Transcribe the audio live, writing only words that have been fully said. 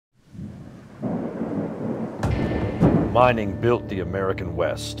Mining built the American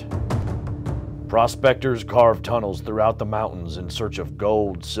West. Prospectors carved tunnels throughout the mountains in search of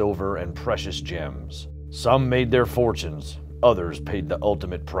gold, silver, and precious gems. Some made their fortunes, others paid the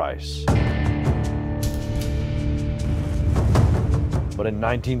ultimate price. But in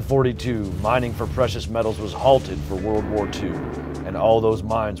 1942, mining for precious metals was halted for World War II, and all those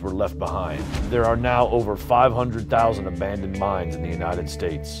mines were left behind. There are now over 500,000 abandoned mines in the United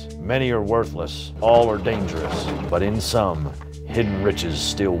States. Many are worthless, all are dangerous, but in some, hidden riches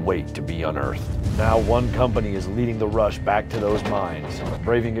still wait to be unearthed. Now one company is leading the rush back to those mines,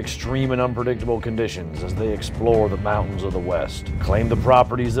 braving extreme and unpredictable conditions as they explore the mountains of the West, claim the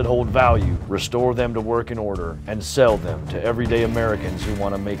properties that hold value, restore them to working order, and sell them to everyday Americans who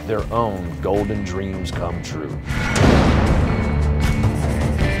want to make their own golden dreams come true.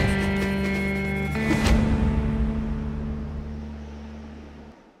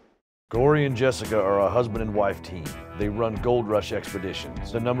 Corey and Jessica are a husband and wife team. They run Gold Rush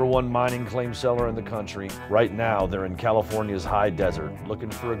Expeditions, the #1 mining claim seller in the country. Right now, they're in California's high desert,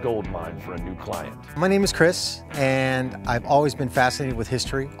 looking for a gold mine for a new client. My name is Chris, and I've always been fascinated with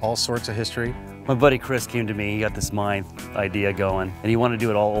history, all sorts of history. My buddy Chris came to me, he got this mine idea going, and he wanted to do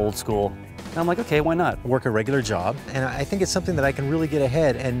it all old school. And I'm like, okay, why not? Work a regular job, and I think it's something that I can really get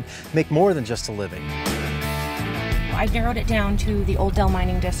ahead and make more than just a living. I've narrowed it down to the Old Dell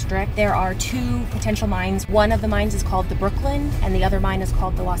Mining District. There are 2 potential mines. One of the mines is called the Brooklyn, and the other mine is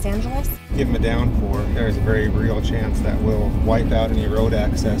called the Los Angeles. Given a downpour, there's a very real chance that we'll wipe out any road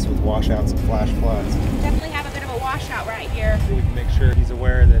access with washouts and flash floods. Definitely have a bit of a washout right here. So we can make sure he's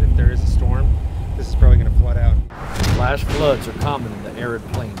aware that if there is a storm, this is probably going to flood out. Flash floods are common in the arid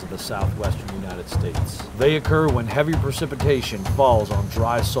plains of the southwestern United States. They occur when heavy precipitation falls on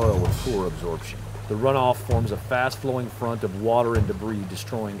dry soil with poor absorption. The runoff forms a fast-flowing front of water and debris,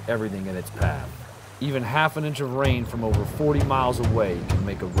 destroying everything in its path. Even half an inch of rain from over 40 miles away can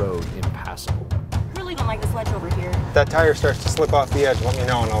make a road impassable. Really don't like this ledge over here. If that tire starts to slip off the edge, let me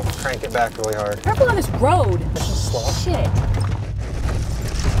know and I'll crank it back really hard. Careful on this road. This is slow. Shit.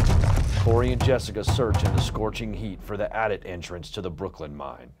 Corey and Jessica search in the scorching heat for the adit entrance to the Brooklyn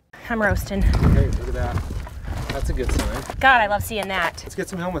mine. I'm roasting. Hey, look at that. That's a good sign. God, I love seeing that. Let's get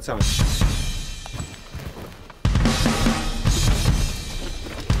some helmets on.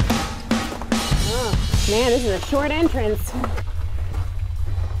 Man, this is a short entrance.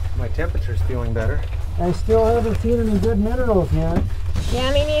 My temperature's feeling better. I still haven't seen any good minerals yet.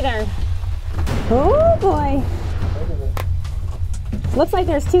 Yeah, me neither. Oh boy. Looks like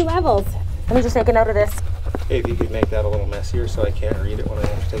there's 2 levels. Let me just take a note of this. Hey, if you could make that a little messier so I can't read it when I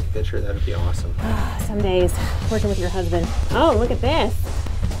have to take a picture, that'd be awesome. Some days, working with your husband. Oh, look at this.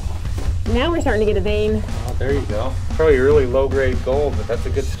 Now we're starting to get a vein. Oh, there you go. Probably really low-grade gold, but that's a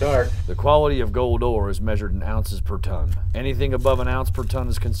good start. The quality of gold ore is measured in ounces per ton. Anything above an ounce per ton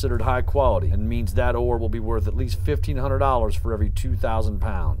is considered high quality and means that ore will be worth at least $1,500 for every 2,000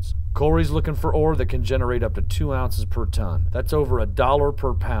 pounds. Corey's looking for ore that can generate up to 2 ounces per ton. That's over $1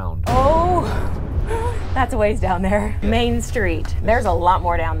 per pound. Oh, that's a ways down there. Main Street. There's a lot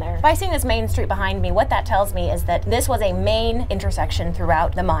more down there. By seeing this main street behind me, what that tells me is that this was a main intersection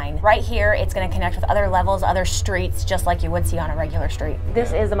throughout the mine. Right here, it's going to connect with other levels, other streets, just like you would see on a regular street.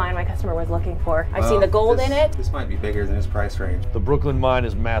 This is the mine my customer was looking for. I've seen the gold in it. This might be bigger than his price range. The Brooklyn mine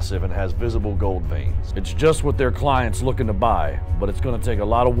is massive and has visible gold veins. It's just what their client's looking to buy, but it's going to take a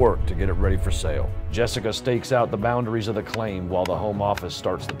lot of work to get it ready for sale. Jessica stakes out the boundaries of the claim while the home office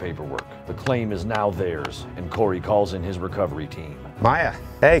starts the paperwork. The claim is now theirs, and Corey calls in his recovery team. Maya,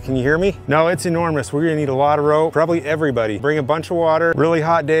 hey, can you hear me? No, it's enormous. We're gonna need a lot of rope, probably everybody. Bring a bunch of water, really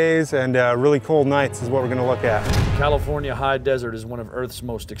hot days, and really cold nights is what we're gonna look at. California high desert is one of Earth's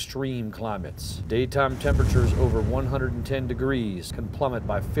most extreme climates. Daytime temperatures over 110 degrees can plummet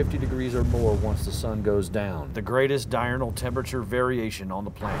by 50 degrees or more once the sun goes down. The greatest diurnal temperature variation on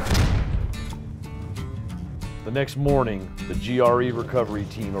the planet. The next morning, the GRE recovery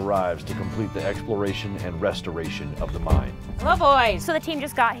team arrives to complete the exploration and restoration of the mine. Hello, boys. So the team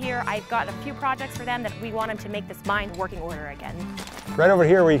just got here. I've got a few projects for them that we want them to make this mine working order again. Right over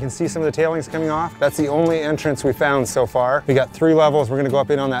here where you can see some of the tailings coming off, that's the only entrance we found so far. We got 3 levels. We're gonna go up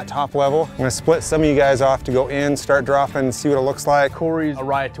in on that top level. I'm gonna split some of you guys off to go in, start dropping, see what it looks like. Corey's a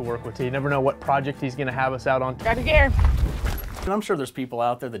riot to work with. You never know what project he's gonna have us out on. Grab your gear. And I'm sure there's people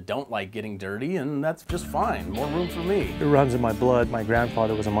out there that don't like getting dirty, and that's just fine. More room for me. It runs in my blood. My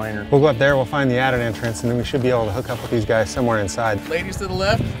grandfather was a miner. We'll go up there, we'll find the adit entrance, and then we should be able to hook up with these guys somewhere inside. Ladies to the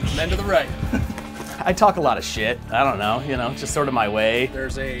left, men to the right. I talk a lot of shit. I don't know, you know, just sort of my way.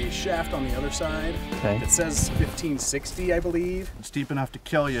 There's a shaft on the other side. Okay. It says 1560, I believe. It's deep enough to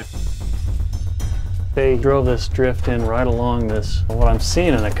kill you. They drove this drift in right along this. What I'm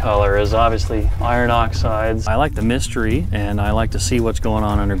seeing in the color is obviously iron oxides. I like the mystery, and I like to see what's going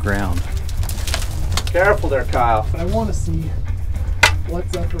on underground. Careful there, Kyle. I want to see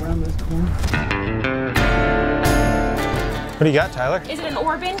what's up around this corner. What do you got, Tyler? Is it an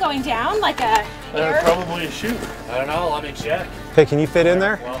ore bin going down like a air? Probably a chute. I don't know, let me check. Hey, can you fit in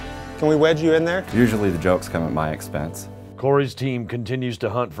there? Can we wedge you in there? Usually the jokes come at my expense. Corey's team continues to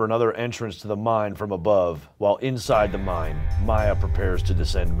hunt for another entrance to the mine from above, while inside the mine, Maya prepares to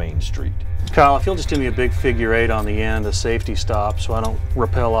descend Main Street. Kyle, if you'll just do me a big figure 8 on the end, a safety stop, so I don't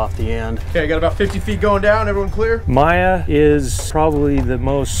rappel off the end. Okay, I got about 50 feet going down. Everyone clear? Maya is probably the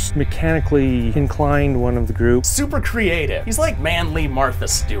most mechanically inclined one of the group. Super creative. He's like Manly Martha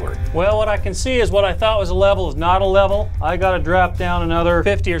Stewart. Well, what I can see is what I thought was a level is not a level. I gotta drop down another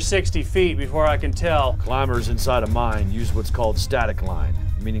 50 or 60 feet before I can tell. Climbers inside a mine use what's called static line,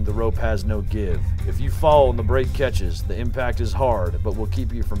 meaning the rope has no give. If you fall and the brake catches, the impact is hard, but will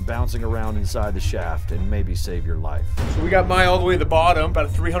keep you from bouncing around inside the shaft and maybe save your life. So we got Maya all the way to the bottom, about a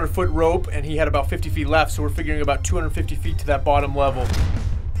 300-foot rope, and he had about 50 feet left, so we're figuring about 250 feet to that bottom level.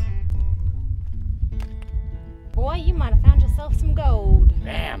 Boy, you might have found yourself some gold.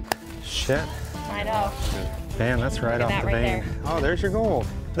 Damn. Shit. I know. Damn, that's right Look off at the that right vein. there. Oh, there's your gold.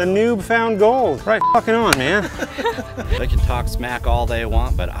 The noob found gold. Right fucking on, man. They can talk smack all they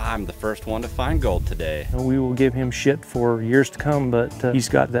want, but I'm the first one to find gold today. We will give him shit for years to come, but he's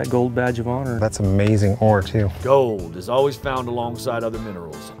got that gold badge of honor. That's amazing ore, too. Gold is always found alongside other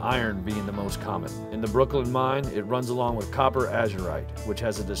minerals, iron being the most common. In the Brooklyn mine, it runs along with copper azurite, which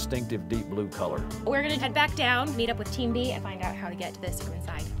has a distinctive deep blue color. We're gonna head back down, meet up with Team B, and find out how to get to this from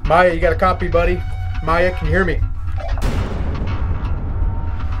inside. Maya, you got a copy, buddy? Maya, can you hear me?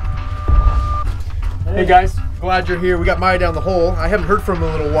 Hey guys, glad you're here. We got Maya down the hole. I haven't heard from him in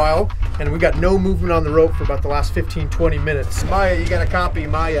a little while, and we got no movement on the rope for about the last 15-20 minutes. Maya, you got a copy?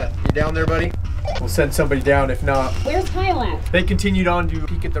 Maya, you down there, buddy? We'll send somebody down if not. Where's Kyle at? They continued on to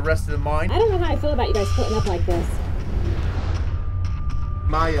peek at the rest of the mine. I don't know how I feel about you guys splitting up like this.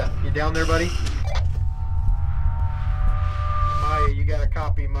 Maya, you down there, buddy? Maya, you got a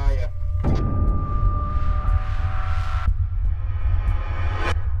copy, Maya.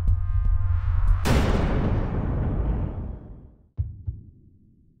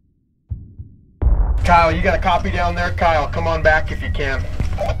 Kyle, you got a copy down there? Kyle, come on back if you can.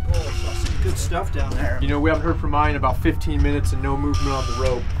 Good stuff down there. You know, we haven't heard from Maya in about 15 minutes and no movement on the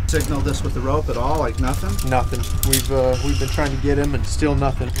rope. Signal this with the rope at all, like nothing? Nothing. We've been trying to get him and still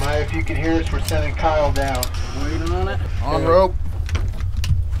nothing. Maya, if you can hear us, we're sending Kyle down. Waiting on it. On rope.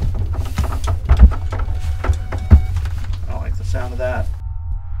 I like the sound of that.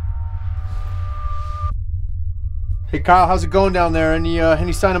 Hey Kyle, how's it going down there?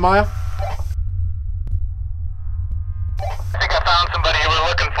 Any sign of Maya?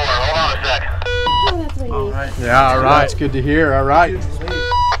 Yeah, all right. It's good to hear. All right.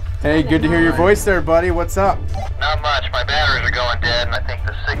 Hey, good to hear your voice there, buddy. What's up? Not much. My batteries are going dead, and I think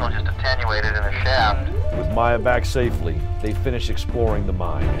the signal just attenuated in the shaft. With Maya back safely, they finish exploring the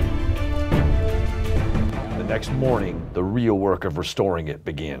mine. The next morning, the real work of restoring it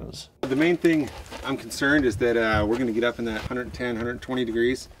begins. The main thing I'm concerned is that we're going to get up in that 110, 120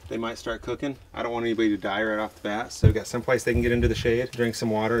 degrees. They might start cooking. I don't want anybody to die right off the bat, so we've got someplace they can get into the shade, drink some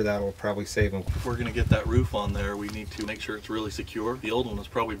water. That will probably save them. If we're going to get that roof on there, we need to make sure it's really secure. The old one is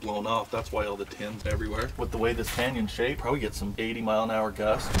probably blown off. That's why all the tin's everywhere. With the way this canyon's shaped, probably get some 80-mile-an-hour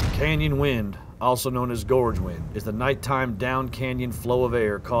gusts. Canyon wind, also known as gorge wind, is the nighttime down canyon flow of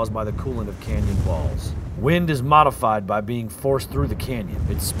air caused by the cooling of canyon walls. Wind is modified by being forced through the canyon.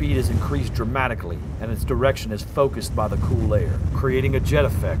 Its speed is increased dramatically, and its direction is focused by the cool air, creating a jet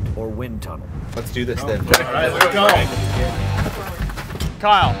effect or wind tunnel. Let's do this then. All right, let's go.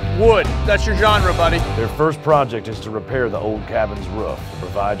 Kyle, wood, that's your genre, buddy. Their first project is to repair the old cabin's roof to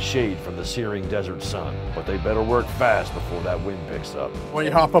provide shade from the searing desert sun, but they better work fast before that wind picks up. Why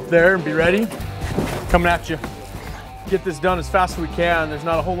don't you hop up there and be ready? Coming at you. Get this done as fast as we can. There's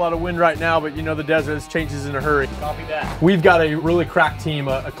not a whole lot of wind right now, but you know the desert changes in a hurry. Copy that. We've got a really crack team,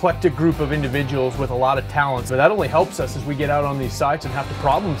 an eclectic group of individuals with a lot of talents, but that only helps us as we get out on these sites and have to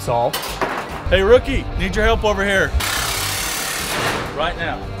problem solve. Hey, rookie, need your help over here. Right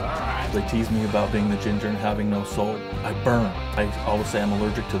now. They tease me about being the ginger and having no soul. I burn. I always say I'm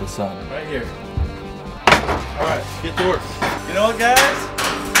allergic to the sun. Right here. All right, get to work. You know what, guys?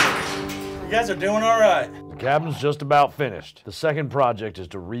 You guys are doing all right. The cabin's just about finished. The second project is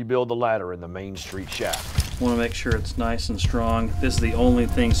to rebuild the ladder in the Main Street shaft. Want to make sure it's nice and strong. This is the only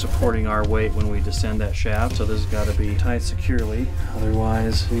thing supporting our weight when we descend that shaft, so this has got to be tied securely.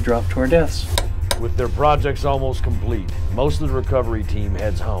 Otherwise, we drop to our deaths. With their projects almost complete, most of the recovery team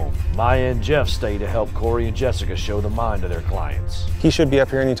heads home. Maya and Jeff stay to help Corey and Jessica show the mine to their clients. He should be up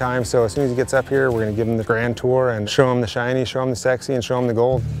here anytime, so as soon as he gets up here, we're gonna give him the grand tour and show him the shiny, show him the sexy, and show him the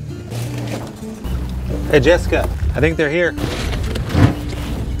gold. Hey Jessica, I think they're here.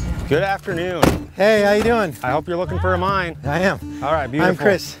 Good afternoon. Hey, how you doing? I hope you're looking for a mine. I am. All right, beautiful. I'm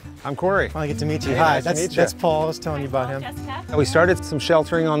Chris. I'm Corey. I get to meet you. Hey, Hi, nice to meet you. that's Paul. I was telling you about him. We started some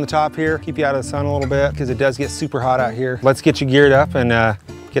sheltering on the top here, keep you out of the sun a little bit because it does get super hot out here. Let's get you geared up and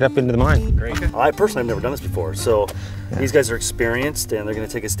get up into the mine. Great. I personally have never done this before, so these guys are experienced and they're going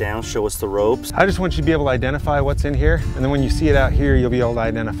to take us down, show us the ropes. I just want you to be able to identify what's in here, and then when you see it out here, you'll be able to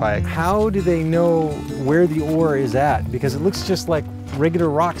identify it. How do they know where the ore is at? Because it looks just like regular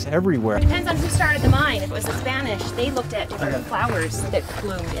rocks everywhere. Depends on who started the mine. If it was the Spanish, they looked at different flowers that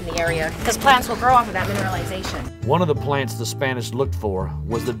bloomed in the area because plants will grow off of that mineralization. One of the plants the Spanish looked for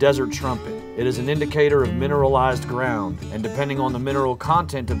was the desert trumpet. It is an indicator of mineralized ground, and depending on the mineral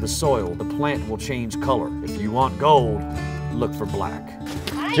content of the soil, the plant will change color. If you want gold, look for black.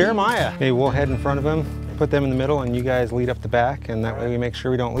 Jeremiah. Maybe we'll head in front of him, put them in the middle, and you guys lead up the back, and that way we make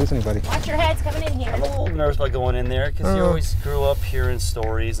sure we don't lose anybody. Watch your heads coming in here. I'm a little nervous about going in there because you always grew up hearing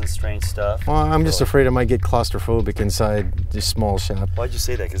stories and strange stuff. Well, I'm just afraid I might get claustrophobic inside this small shop. Why'd you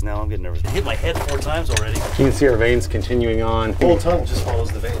say that? Because now I'm getting nervous. I hit my head 4 times already. You can see our veins continuing on. The whole tunnel just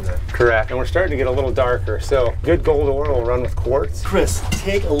follows the vein there. Correct. And we're starting to get a little darker, so good gold ore will run with quartz. Chris,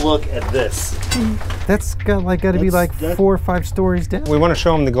 take a look at this. That's got to be like 4 or 5 stories down. We want to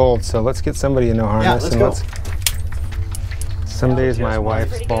show them the gold, so let's get somebody in no harness. let's go. Some days my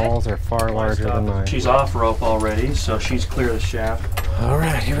wife's balls are far larger than mine. She's off rope already, so she's clear of the shaft. All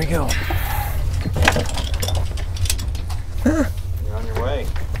right, here we go. You're on your way.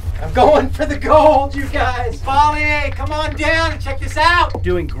 I'm going for the gold, you guys. Polly, come on down and check this out.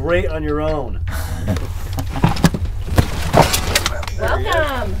 Doing great on your own.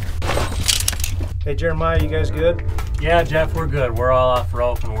 Welcome. Hey, Jeremiah, you guys good? Yeah, Jeff, we're good. We're all off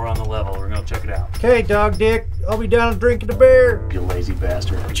rope and we're on the level. We're gonna check it out. Okay, dog dick. I'll be down drinking the beer. You lazy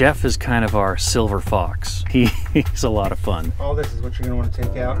bastard. Jeff is kind of our silver fox. He's a lot of fun. All this is what you're gonna want to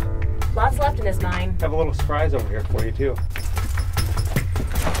take out. Lots left in this mine. I have a little surprise over here for you too.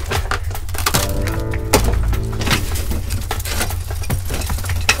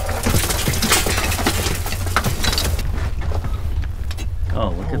 Oh,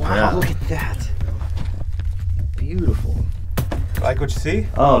 look at Wow, that. look at that. Beautiful. Like what you see?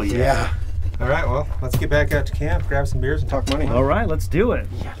 Oh, yeah. All right, well, let's get back out to camp, grab some beers, and talk money. All right, let's do it.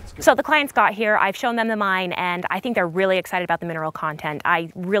 So the clients got here, I've shown them the mine, and I think they're really excited about the mineral content.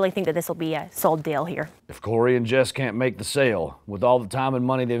 I really think that this will be a sold deal here. If Corey and Jess can't make the sale, with all the time and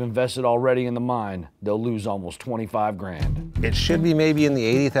money they've invested already in the mine, they'll lose almost 25 grand. It should be maybe in the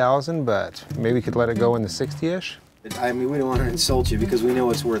 80,000, but maybe we could let it go in the 60-ish. I mean, we don't want to insult you because we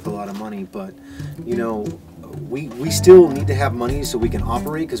know it's worth a lot of money, but, you know, we still need to have money so we can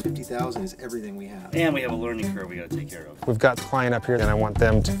operate because 50,000 is everything we have. And we have a learning curve we got to take care of. We've got the client up here, and I want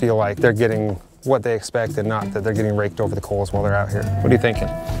them to feel like they're getting what they expect and not that they're getting raked over the coals while they're out here. What are you thinking?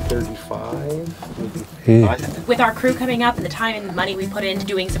 35, maybe. With our crew coming up and the time and money we put into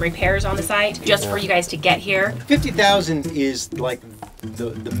doing some repairs on the site, just for you guys to get here. 50,000 is like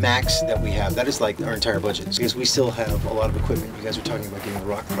the max that we have. That is like our entire budget because we still have a lot of equipment. You guys are talking about getting a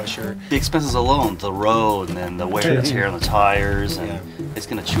rock crusher. The expenses alone, the road and then the wear and tear on the tires, and it's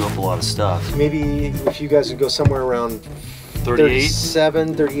going to chew up a lot of stuff. Maybe if you guys would go somewhere around 38?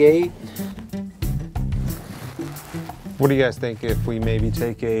 37, 38. What do you guys think if we maybe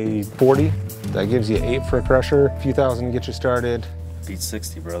take a 40? That gives you 8 for a crusher, a few thousand to get you started. Beat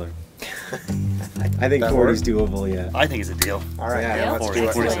 60, brother. I think 40 is doable, yeah. I think it's a deal. All right, yeah, let's 40. do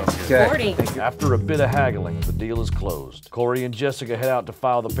it. 40 sounds good. 40. After a bit of haggling, the deal is closed. Corey and Jessica head out to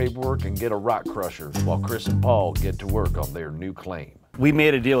file the paperwork and get a rock crusher, while Chris and Paul get to work on their new claim. We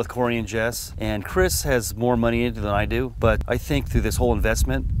made a deal with Corey and Jess, and Chris has more money into than I do, but I think through this whole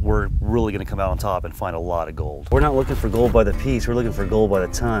investment, we're really gonna come out on top and find a lot of gold. We're not looking for gold by the piece, we're looking for gold by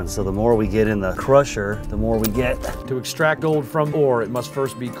the ton, so the more we get in the crusher, the more we get. To extract gold from ore, it must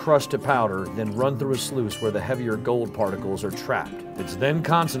first be crushed to powder, then run through a sluice where the heavier gold particles are trapped. It's then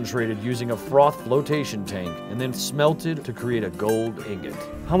concentrated using a froth flotation tank, and then smelted to create a gold ingot.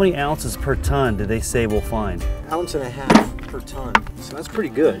 How many ounces per ton did they say we'll find? 1.5 ounces per ton, so that's pretty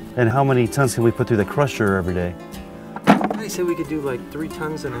good. And how many tons can we put through the crusher every day? I say we could do like 3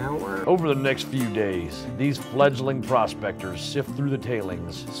 tons an hour. Over the next few days, these fledgling prospectors sift through the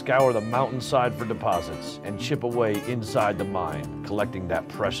tailings, scour the mountainside for deposits, and chip away inside the mine, collecting that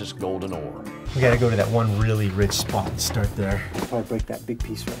precious golden ore. We gotta go to that one really rich spot and start there. If I break that big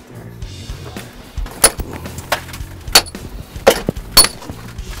piece right there.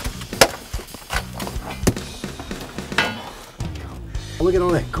 Look at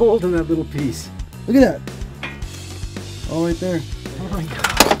all that gold in that little piece. Look at that. All right there. Oh my God.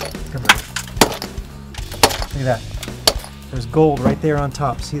 Come on. Look at that. There's gold right there on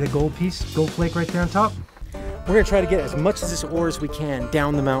top. See the gold piece? Gold flake right there on top? We're gonna try to get as much of this ore as we can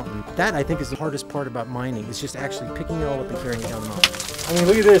down the mountain. That, I think, is the hardest part about mining, is just actually picking it all up and carrying it down the mountain. I mean,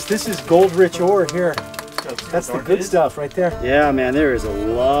 look at this. This is gold-rich ore here. That's the good stuff right there. Yeah, man, there is a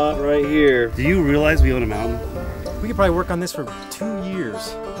lot right here. Do you realize we own a mountain? We could probably work on this for 2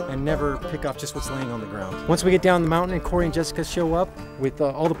 years and never pick off just what's laying on the ground. Once we get down the mountain and Corey and Jessica show up with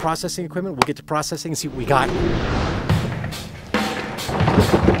all the processing equipment, we'll get to processing and see what we got.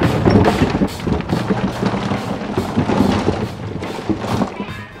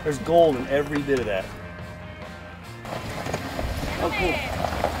 There's gold in every bit of that. Oh,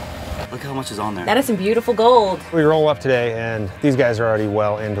 cool. Look how much is on there. That is some beautiful gold. We roll up today and these guys are already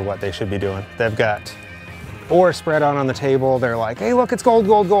well into what they should be doing. They've got ore spread out on the table. They're like, hey, look, it's gold,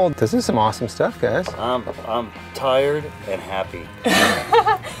 gold, gold. This is some awesome stuff, guys. I'm tired and happy.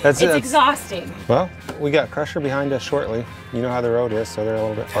 It's exhausting. Well, we got Crusher behind us shortly. You know how the road is, so they're a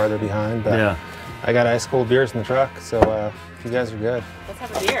little bit farther behind. But yeah. I got ice cold beers in the truck, so you guys are good. Let's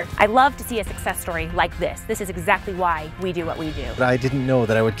have a beer. I love to see a success story like this. This is exactly why we do what we do. But I didn't know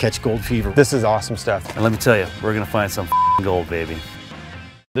that I would catch gold fever. This is awesome stuff. And let me tell you, we're gonna find some gold, baby.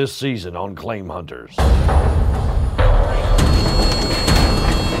 This season on Claim Hunters.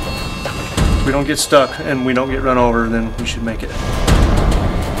 If we don't get stuck and we don't get run over, then we should make it.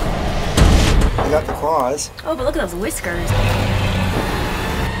 I got the claws. Oh, but look at those whiskers.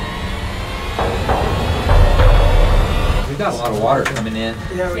 We've got a lot of water coming in.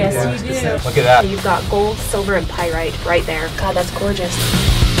 Yeah, Yes, you do. Look at that. You've got gold, silver, and pyrite right there. God, that's gorgeous.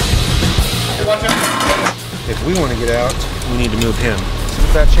 If we want to get out, we need to move him. So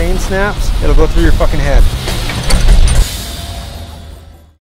if that chain snaps, it'll go through your fucking head.